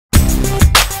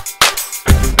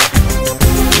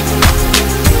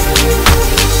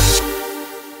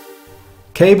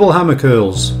Cable hammer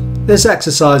curls. This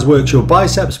exercise works your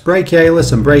biceps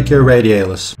brachialis and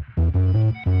brachioradialis.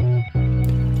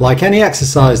 Like any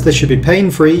exercise, this should be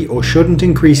pain-free or shouldn't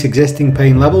increase existing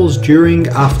pain levels during,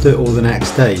 after or the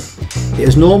next day. It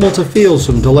is normal to feel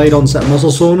some delayed onset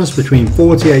muscle soreness between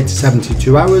 48 to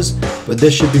 72 hours, but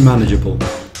this should be manageable.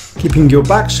 Keeping your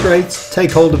back straight,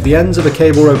 take hold of the ends of a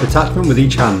cable rope attachment with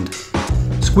each hand.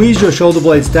 Squeeze your shoulder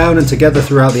blades down and together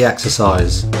throughout the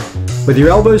exercise. With your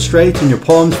elbows straight and your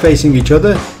palms facing each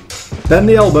other, bend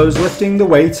the elbows lifting the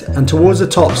weight and towards the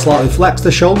top slightly flex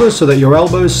the shoulders so that your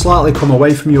elbows slightly come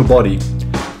away from your body.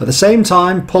 At the same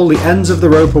time, pull the ends of the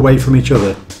rope away from each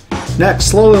other. Next,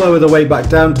 slowly lower the weight back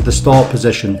down to the start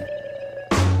position.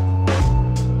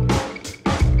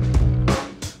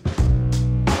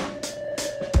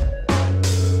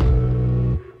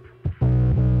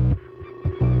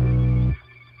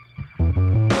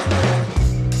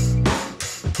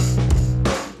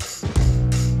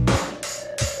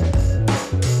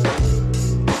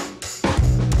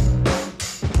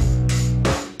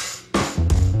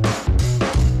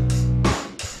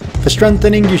 For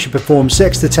strengthening, you should perform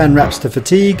 6 to 10 reps to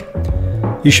fatigue.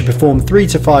 You should perform 3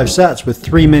 to 5 sets with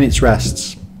 3 minutes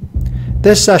rests.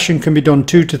 This session can be done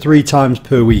 2 to 3 times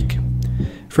per week.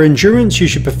 For endurance, you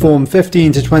should perform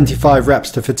 15 to 25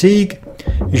 reps to fatigue.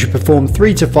 You should perform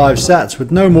 3 to 5 sets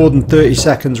with no more than 30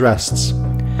 seconds rests.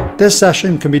 This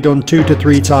session can be done 2 to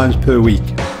 3 times per week.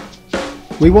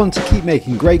 We want to keep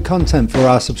making great content for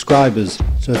our subscribers,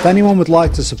 so if anyone would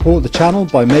like to support the channel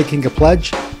by making a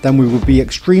pledge, then we would be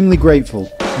extremely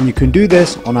grateful, and you can do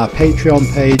this on our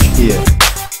Patreon page here.